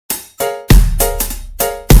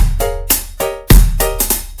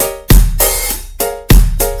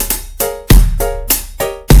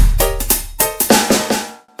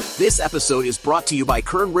This episode is brought to you by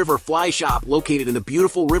Kern River Fly Shop, located in the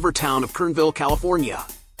beautiful river town of Kernville, California.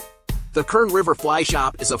 The Kern River Fly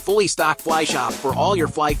Shop is a fully stocked fly shop for all your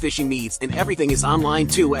fly fishing needs, and everything is online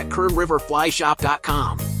too at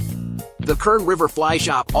kernriverflyshop.com. The Kern River Fly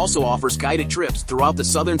Shop also offers guided trips throughout the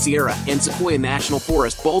Southern Sierra and Sequoia National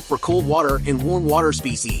Forest, both for cold water and warm water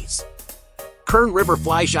species. Kern River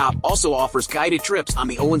Fly Shop also offers guided trips on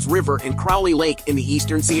the Owens River and Crowley Lake in the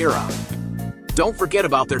Eastern Sierra. Don't forget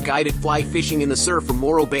about their guided fly fishing in the surf from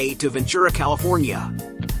Morro Bay to Ventura, California.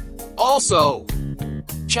 Also,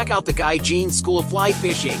 check out the Guy Jeans School of Fly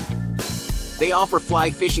Fishing. They offer fly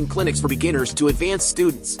fishing clinics for beginners to advanced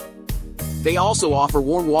students. They also offer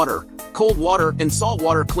warm water, cold water, and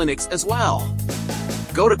saltwater clinics as well.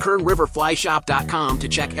 Go to kernriverflyshop.com to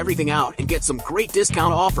check everything out and get some great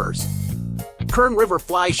discount offers.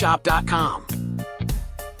 kernriverflyshop.com.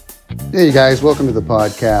 Hey you guys, welcome to the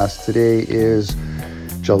podcast. Today is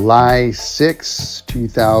July 6,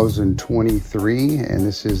 2023, and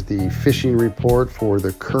this is the fishing report for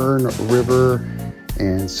the Kern River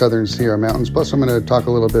and Southern Sierra Mountains. Plus, I'm going to talk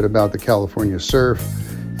a little bit about the California surf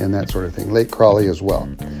and that sort of thing, Lake Crowley as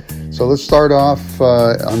well. So let's start off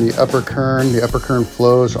on the Upper Kern. The Upper Kern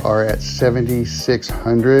flows are at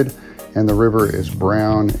 7,600, and the river is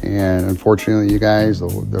brown. And unfortunately, you guys,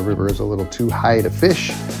 the river is a little too high to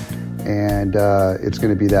fish. And it's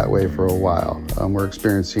going to be that way for a while. We're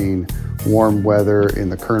experiencing warm weather in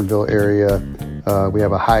the Kernville area. We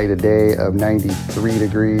have a high today of 93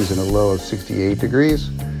 degrees and a low of 68 degrees.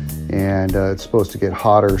 And it's supposed to get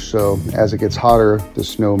hotter. So as it gets hotter, the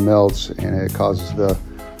snow melts and it causes the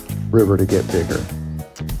river to get bigger.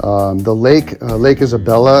 The Lake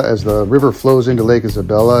Isabella, as the river flows into Lake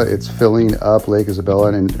Isabella, it's filling up Lake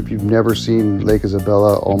Isabella. And if you've never seen Lake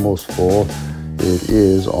Isabella almost full, it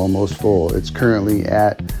is almost full. It's currently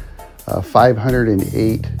at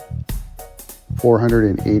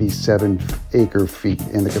 487 acre feet,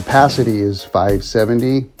 and the capacity is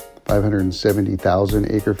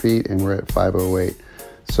 570,000 acre feet, and we're at 508.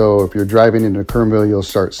 So if you're driving into Kernville, you'll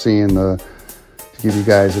start seeing to give you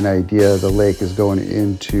guys an idea, the lake is going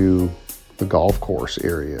into the golf course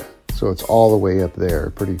area. So it's all the way up there,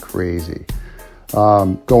 pretty crazy.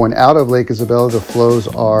 Going out of Lake Isabella, the flows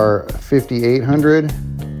are 5,800,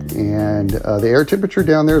 and the air temperature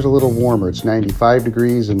down there is a little warmer. It's 95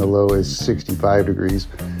 degrees, and the low is 65 degrees.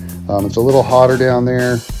 It's a little hotter down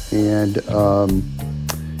there, and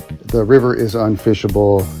the river is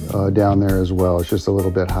unfishable down there as well. It's just a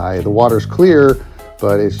little bit high. The water's clear,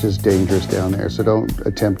 but it's just dangerous down there, so don't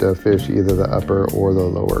attempt to fish either the upper or the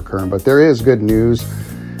lower Kern. But there is good news.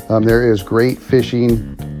 There is great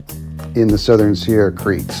fishing in the Southern Sierra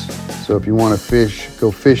creeks. So if you want to fish,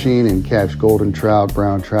 go fishing and catch golden trout,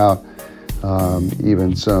 brown trout,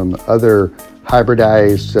 even some other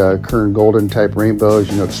hybridized Kern golden type rainbows,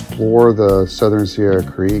 explore the Southern Sierra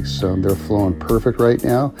creeks. They're flowing perfect right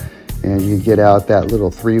now. And you get out that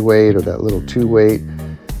little 3-weight or that little 2-weight,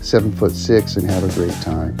 7'6", and have a great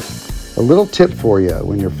time. A little tip for you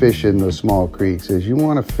when you're fishing those small creeks is you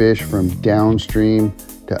want to fish from downstream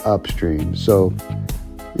to upstream. So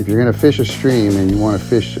if you're going to fish a stream and you want to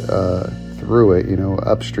fish through it,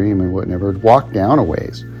 upstream and whatever, walk down a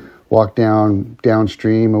ways. Walk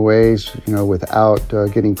downstream a ways, without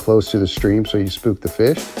getting close to the stream so you spook the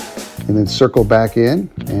fish. And then circle back in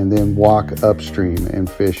and then walk upstream and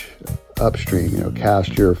fish upstream.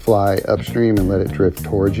 Cast your fly upstream and let it drift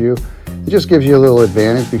towards you. It just gives you a little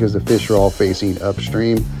advantage because the fish are all facing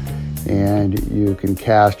upstream. And you can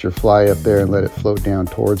cast your fly up there and let it float down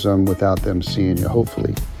towards them without them seeing you,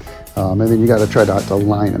 hopefully. And then you got to try not to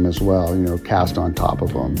line them as well, cast on top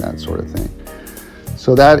of them, that sort of thing.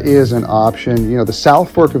 So that is an option. The South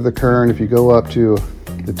Fork of the Kern, if you go up to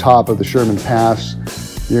the top of the Sherman Pass,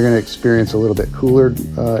 you're going to experience a little bit cooler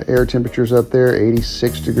air temperatures up there.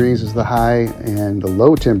 86 degrees is the high, and the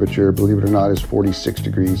low temperature, believe it or not, is 46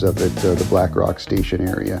 degrees up at the Black Rock Station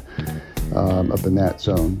area. Up in that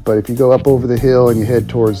zone. But if you go up over the hill and you head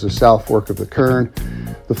towards the South Fork of the Kern,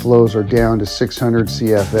 the flows are down to 600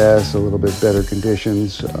 CFS, a little bit better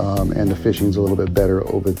conditions, and the fishing's a little bit better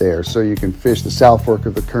over there. So you can fish the South Fork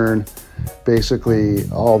of the Kern basically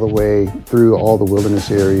all the way through all the wilderness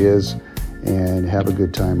areas and have a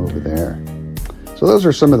good time over there. So those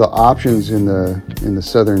are some of the options in the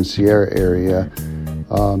Southern Sierra area.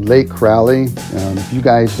 Lake Crowley, if you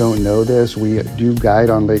guys don't know this, we do guide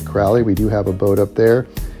on Lake Crowley. We do have a boat up there,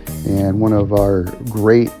 and one of our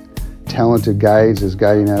great talented guides is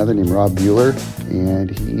guiding out of there named Rob Bueller,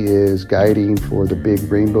 and he is guiding for the big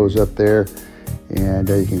rainbows up there. And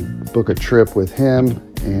you can book a trip with him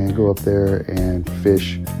and go up there and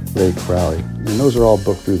fish Lake Crowley. And those are all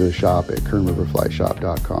booked through the shop at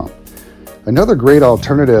KernRiverFlyShop.com. Another great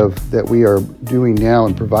alternative that we are doing now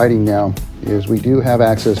and providing now is we do have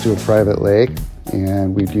access to a private lake,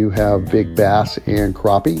 and we do have big bass and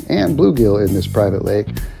crappie and bluegill in this private lake,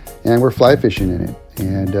 and we're fly fishing in it.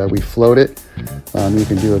 And we float it. You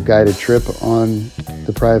can do a guided trip on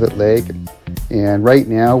the private lake. And right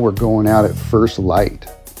now we're going out at first light.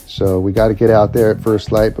 So we got to get out there at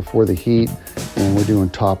first light before the heat, and we're doing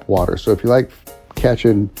top water. So if you like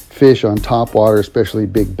catching fish on top water, especially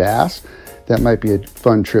big bass, that might be a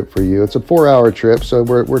fun trip for you. It's a 4-hour trip, so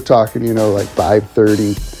we're talking, like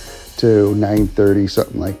 5:30 to 9:30,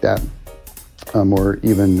 something like that, or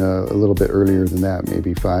even a little bit earlier than that,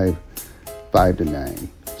 maybe 5 to 9,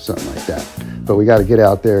 something like that. But we got to get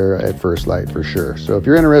out there at first light for sure. So if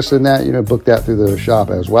you're interested in that, book that through the shop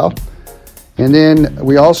as well. And then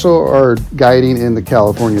we also are guiding in the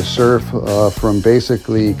California surf from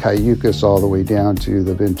basically Cayucas all the way down to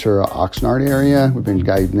the Ventura Oxnard area. We've been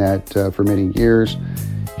guiding that for many years.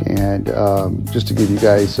 And just to give you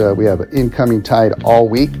guys, we have an incoming tide all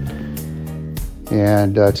week.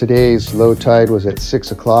 And today's low tide was at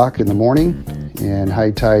 6 o'clock in the morning, and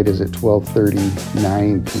high tide is at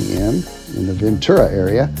 12:39 p.m. in the Ventura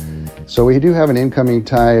area. So we do have an incoming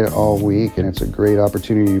tide all week, and it's a great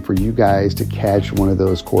opportunity for you guys to catch one of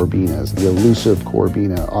those corbinas. The elusive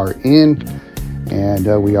corbina are in,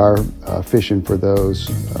 and we are fishing for those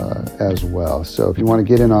as well. So if you want to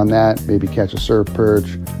get in on that, maybe catch a surf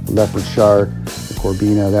perch, a leopard shark, a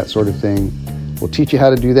corbina, that sort of thing, we'll teach you how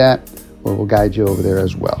to do that, or we'll guide you over there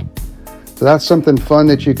as well. So that's something fun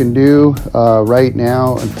that you can do right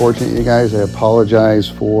now. Unfortunately, you guys, I apologize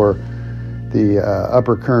for the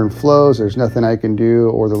upper current flows. There's nothing I can do,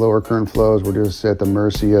 or the lower current flows. We're just at the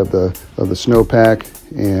mercy of the snowpack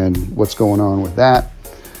and what's going on with that.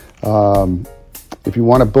 If you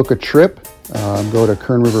want to book a trip, go to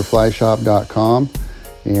KernRiverFlyShop.com,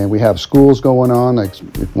 and we have schools going on. Like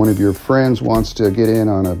if one of your friends wants to get in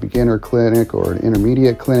on a beginner clinic or an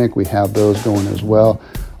intermediate clinic, we have those going as well.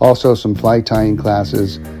 Also some fly tying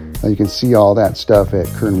classes. You can see all that stuff at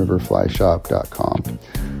KernRiverFlyShop.com.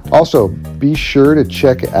 Also, be sure to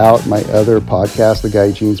check out my other podcast, the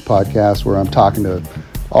Guy Jeans podcast, where I'm talking to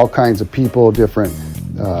all kinds of people, different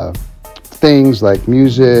things like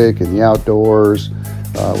music and the outdoors.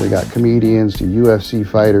 We got comedians to UFC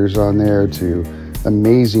fighters on there to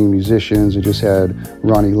amazing musicians. We just had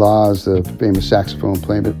Ronnie Laws, the famous saxophone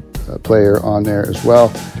player, on there as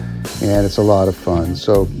well. And it's a lot of fun.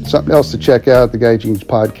 So something else to check out, the Guy Jeans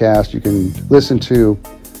podcast. You can listen to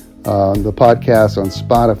the podcast on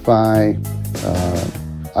Spotify,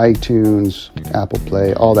 iTunes, Apple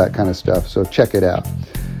Play, all that kind of stuff. So check it out.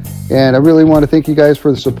 And I really want to thank you guys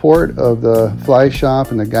for the support of the Fly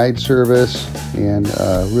Shop and the guide service. And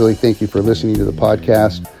really thank you for listening to the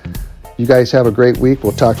podcast. You guys have a great week.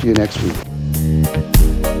 We'll talk to you next week.